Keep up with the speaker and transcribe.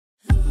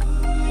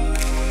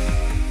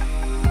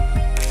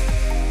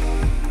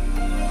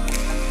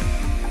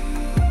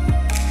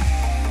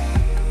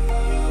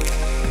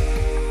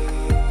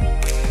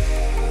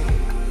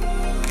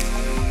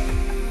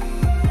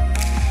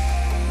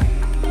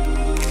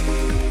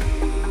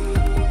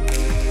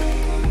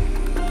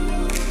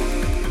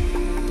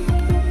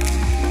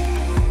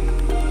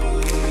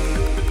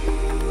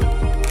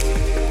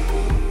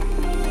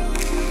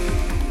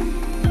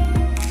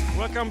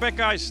back,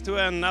 guys, to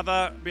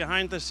another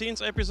behind the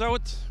scenes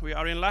episode. We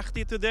are in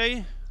Lahti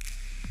today,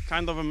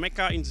 kind of a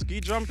mecca in ski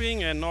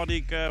jumping and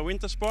Nordic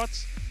winter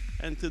sports.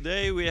 And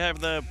today we have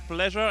the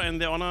pleasure and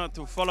the honor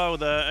to follow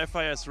the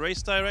FIS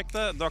race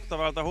director, Dr.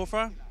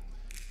 Hofer.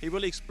 He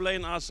will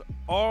explain us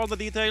all the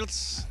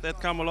details that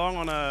come along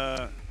on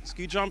a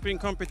ski jumping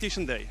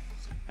competition day.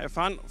 Have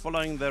fun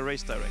following the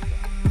race director.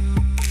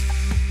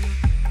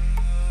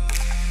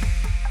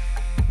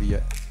 We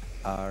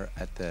are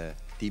at the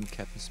team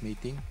captains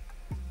meeting.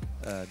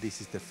 This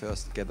is the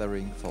first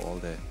gathering for all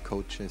the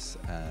coaches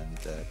and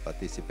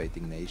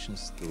participating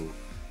nations to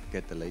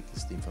get the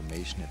latest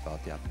information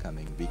about the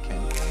upcoming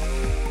weekend.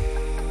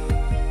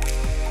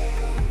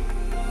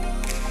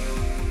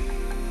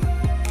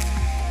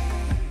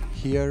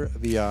 Here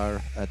we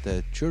are at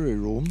the jury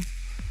room,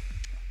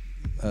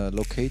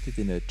 located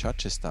in a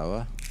judges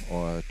tower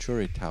or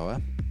jury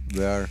tower,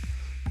 where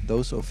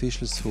those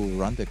officials who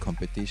run the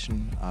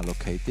competition are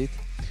located.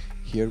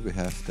 Here we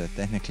have the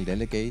technical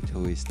delegate,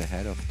 who is the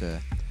head of the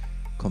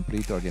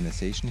complete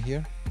organization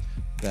here.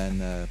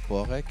 Then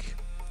Borek,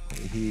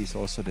 he is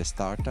also the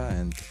starter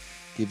and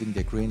giving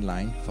the green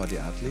line for the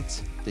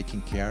athletes,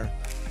 taking care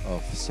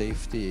of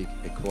safety,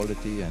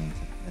 equality and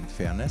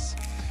fairness.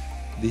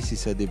 This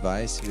is a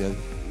device where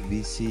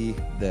we see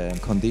the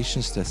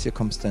conditions, the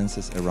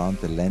circumstances around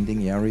the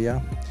landing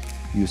area.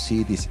 You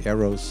see these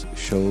arrows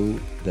show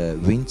the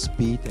wind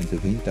speed and the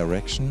wind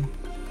direction.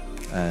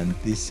 And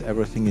this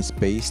everything is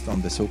based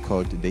on the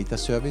so-called data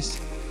service,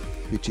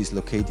 which is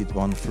located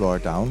one floor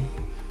down,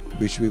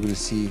 which we will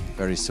see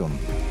very soon.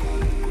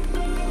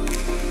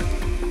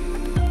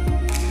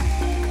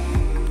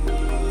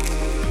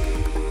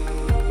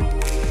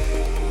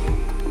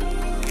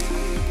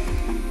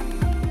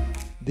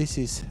 This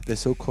is the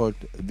so-called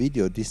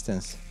video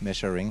distance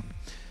measuring,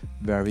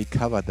 where we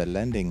cover the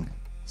landing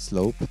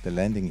slope, the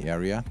landing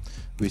area,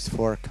 with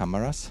 4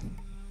 cameras.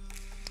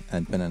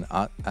 And when an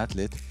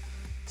athlete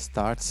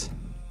starts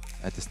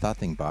at the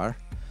starting bar,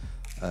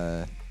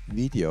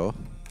 video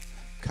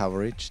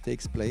coverage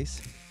takes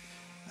place,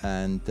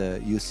 and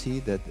you see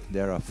that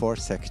there are 4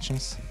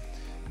 sections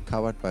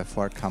covered by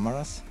 4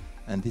 cameras,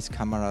 and these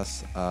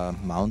cameras are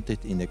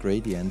mounted in a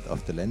gradient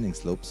of the landing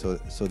slope,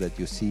 so that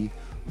you see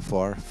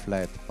 4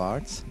 flat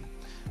parts.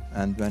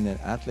 And when an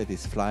athlete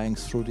is flying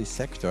through these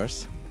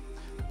sectors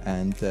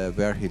and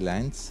where he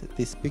lands,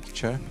 this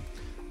picture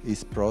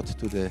is brought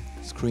to the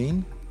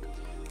screen,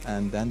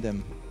 and then the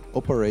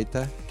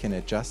operator can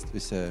adjust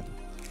with a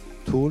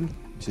tool,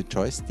 with a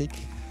joystick,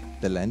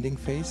 the landing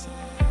phase.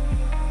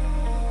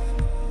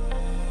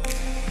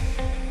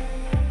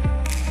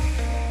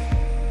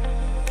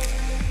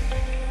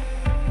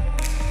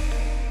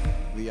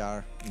 We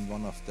are in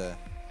one of the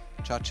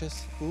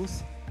judges'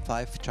 booths,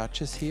 5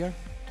 judges here.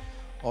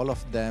 All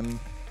of them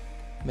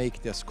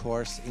make their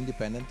scores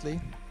independently,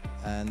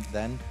 and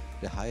then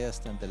the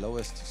highest and the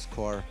lowest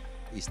score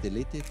is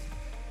deleted,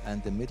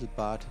 and the middle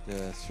part,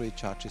 the 3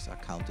 judges are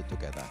counted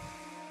together.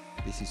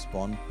 This is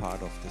one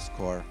part of the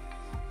score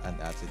an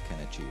athlete can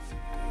achieve.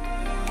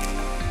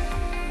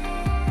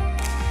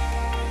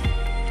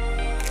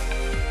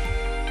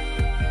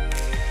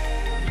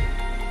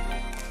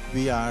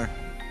 We are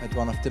at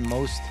one of the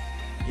most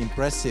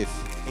impressive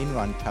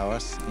in-run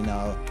towers in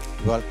our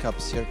World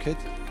Cup circuit,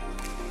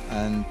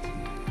 and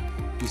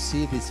you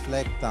see this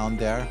flag down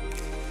there.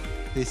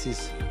 This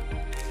is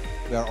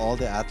where all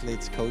the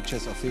athletes,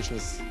 coaches,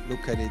 officials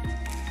look at it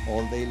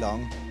all day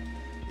long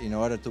in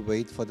order to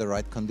wait for the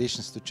right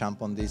conditions to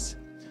jump on this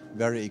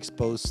very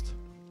exposed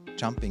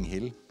jumping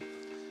hill.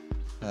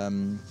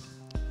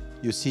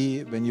 You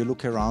see, when you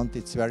look around,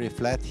 it's very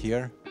flat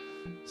here,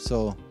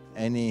 so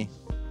any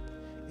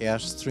air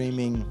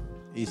streaming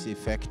is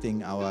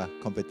affecting our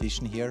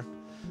competition here.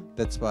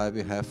 That's why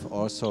we have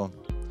also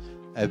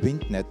a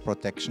wind net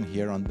protection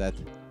here on that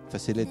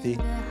facility.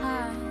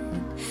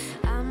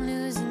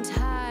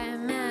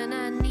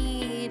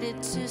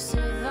 To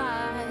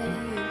survive,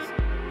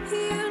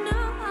 you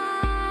know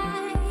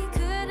I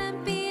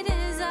couldn't be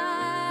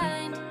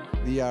designed.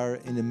 We are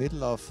in the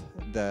middle of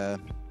the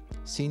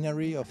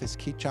scenery of a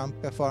ski jump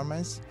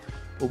performance.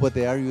 Over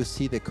there you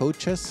see the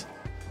coaches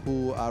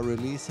who are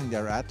releasing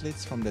their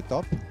athletes from the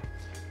top,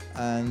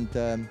 and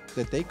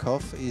the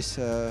takeoff is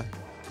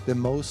the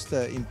most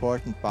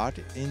important part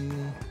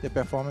in the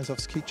performance of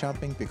ski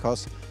jumping,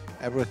 because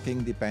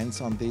everything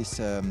depends on this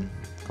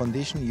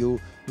condition you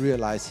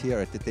realize here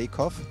at the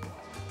takeoff.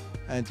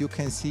 And you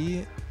can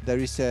see there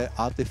is an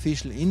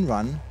artificial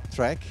in-run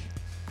track.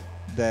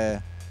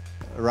 The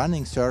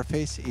running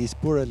surface is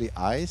purely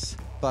ice,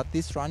 but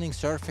this running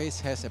surface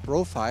has a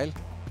profile.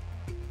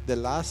 The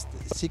last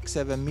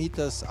 6-7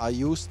 meters are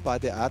used by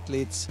the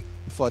athletes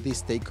for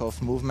this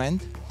takeoff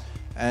movement,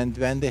 and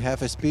when they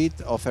have a speed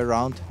of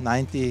around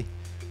 90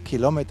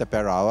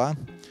 km/h,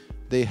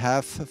 they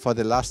have for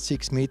the last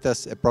 6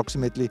 meters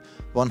approximately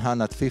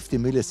 150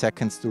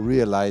 milliseconds to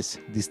realize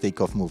this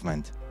takeoff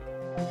movement.